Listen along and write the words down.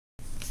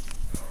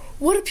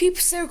What up,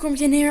 peeps? Sarah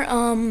Cormington here.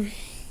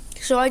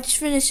 So I just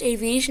finished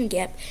aviation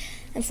camp,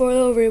 and for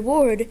the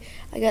reward,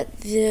 I got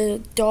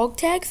the dog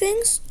tag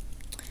things.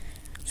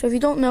 So if you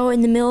don't know,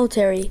 in the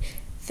military,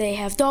 they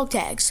have dog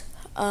tags.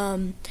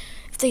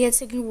 If they get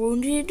sick and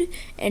wounded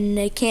and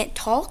they can't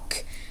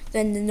talk,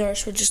 then the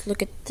nurse will just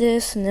look at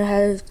this and they'll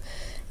have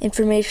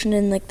information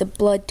in like the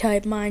blood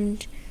type. Mine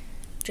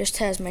just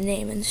has my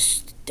name and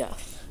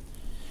stuff.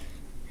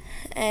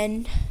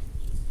 And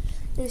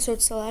so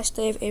it's the last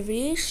day of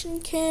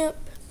aviation camp.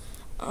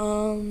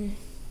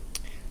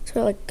 It's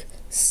about like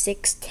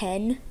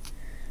 6:10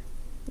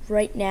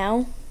 right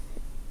now,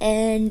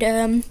 and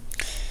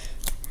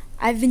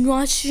I've been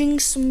watching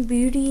some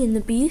Beauty and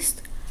the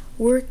Beast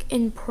Work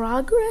in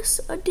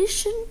Progress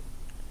edition.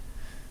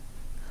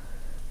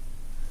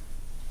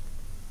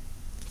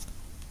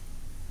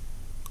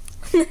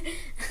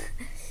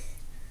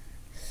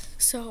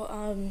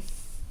 So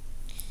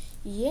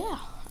yeah,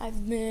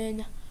 I've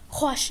been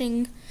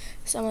watching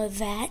some of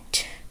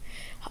that.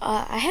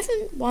 I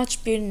haven't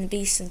watched Beauty and the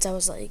Beast since I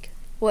was like,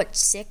 what,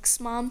 6,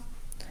 Mom?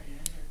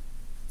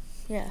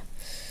 Yeah.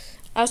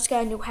 I also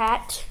got a new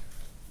hat.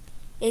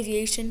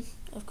 Aviation,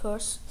 of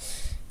course.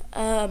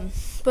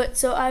 But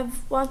so I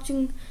watched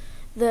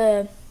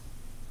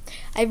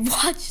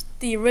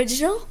the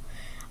original,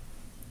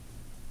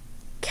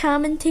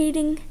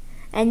 commentating,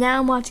 and now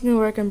I'm watching a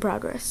work in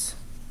progress.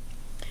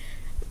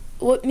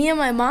 What me and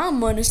my mom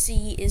want to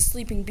see is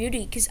Sleeping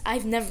Beauty, because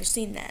I've never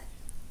seen that,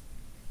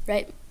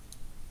 right?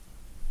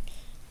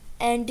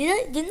 And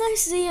didn't I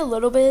see a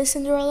little bit of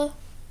Cinderella?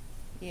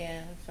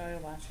 Yeah, I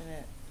started watching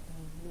it.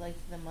 We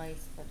liked the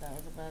mice, but that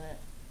was about it.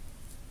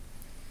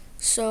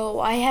 So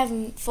I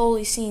haven't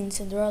fully seen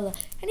Cinderella.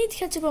 I need to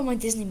catch up on my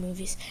Disney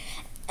movies.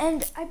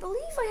 And I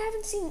believe I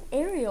haven't seen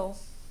Ariel.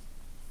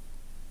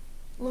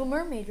 Little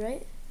Mermaid,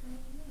 right?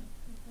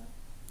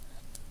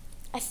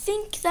 I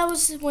think that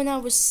was when I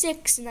was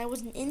 6 and I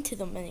wasn't into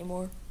them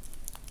anymore.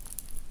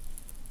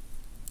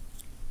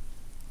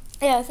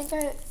 Yeah, I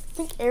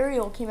think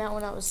Ariel came out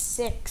when I was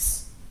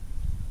 6.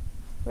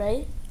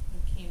 Right? It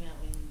came out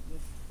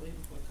way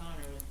before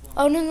Connor was born.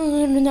 Oh,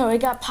 no. It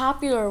got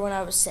popular when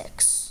I was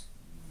 6.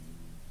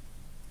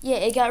 Yeah,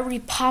 it got really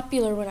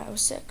popular when I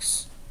was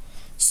 6.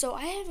 So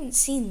I haven't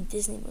seen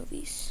Disney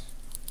movies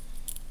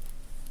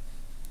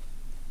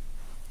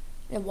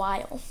in a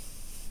while.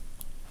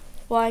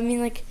 Well, I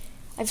mean, like,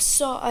 I've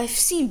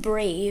seen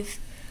Brave,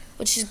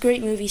 which is a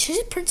great movie. She's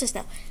a princess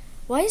now.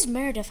 Why is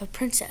Meredith a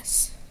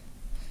princess?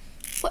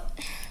 What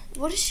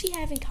does she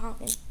have in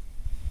common?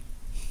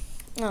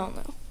 I don't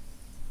know.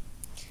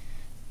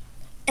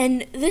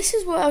 And this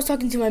is what I was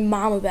talking to my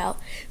mom about.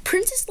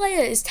 Princess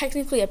Leia is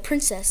technically a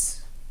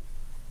princess,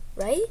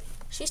 right?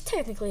 She's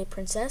technically a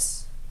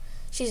princess.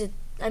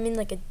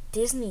 Like a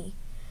Disney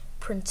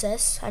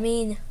princess. I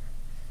mean,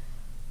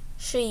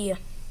 she's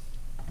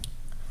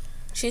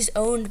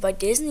owned by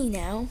Disney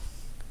now.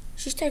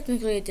 She's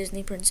technically a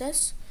Disney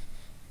princess.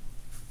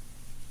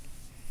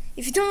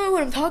 If you don't know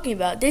what I'm talking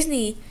about,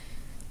 Disney,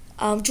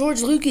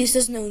 George Lucas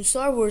doesn't own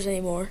Star Wars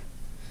anymore.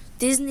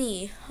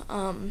 Disney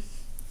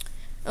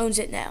owns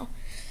it now.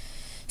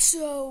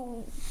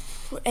 So,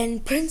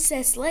 and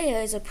Princess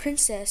Leia is a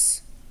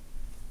princess.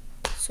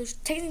 So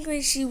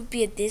technically she would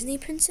be a Disney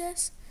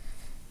princess,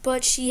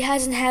 but she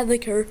hasn't had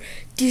like her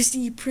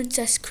Disney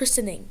princess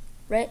christening,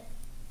 right?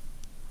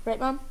 Right,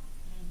 Mom?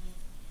 Mm-hmm.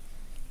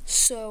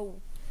 So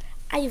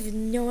I have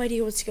no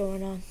idea what's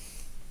going on.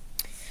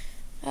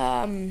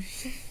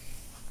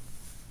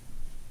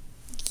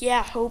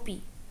 Yeah,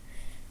 Hopi.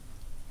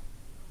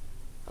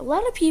 A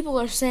lot of people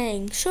are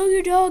saying, show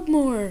your dog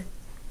more.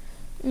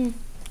 I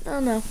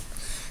don't know.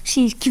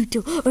 She's cute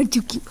though. Aren't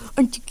you cute?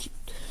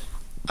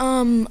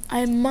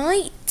 I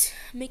might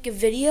make a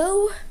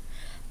video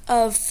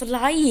of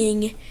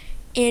flying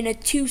in a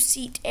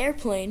 2-seat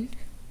airplane.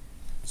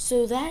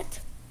 So that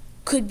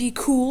could be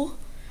cool.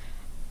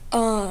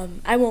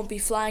 I won't be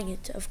flying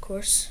it, of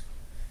course.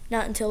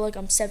 Not until like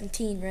I'm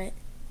 17, right?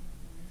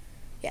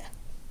 Yeah.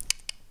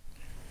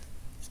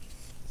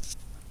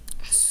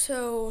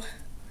 So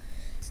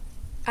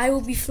I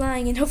will be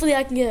flying, and hopefully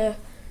I can get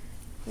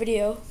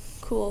a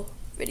cool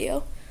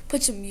video.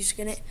 Put some music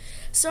in it.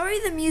 Sorry,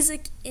 the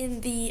music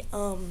in the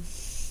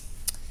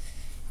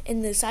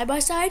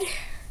side-by-side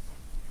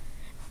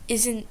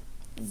isn't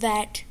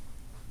that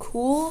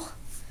cool,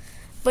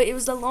 but it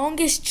was the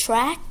longest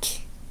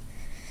track,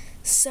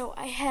 so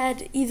I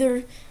had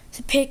either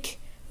to pick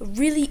a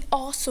really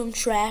awesome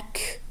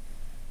track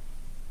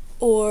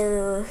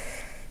or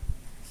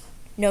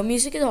no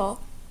music at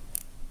all,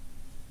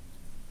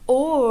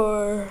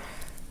 or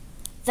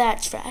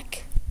that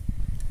track.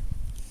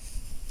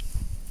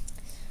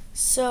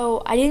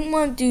 So I didn't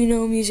want to do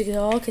no music at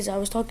all because I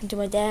was talking to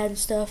my dad and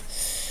stuff,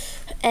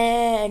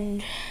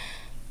 and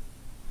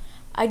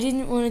I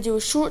didn't want to do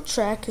a short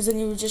track because then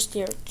you would just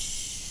hear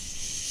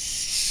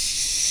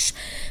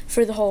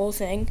for the whole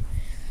thing.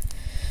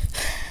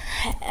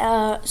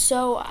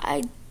 So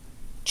I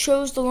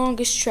chose the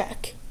longest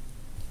track.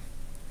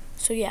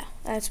 So yeah,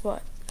 that's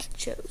what I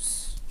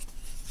chose.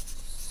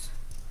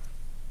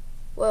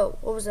 Whoa,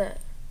 what was that?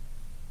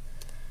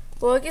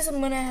 Well, I guess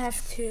I'm gonna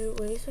have to,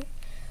 wait a second.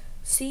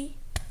 See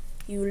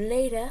you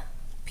later,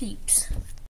 peeps.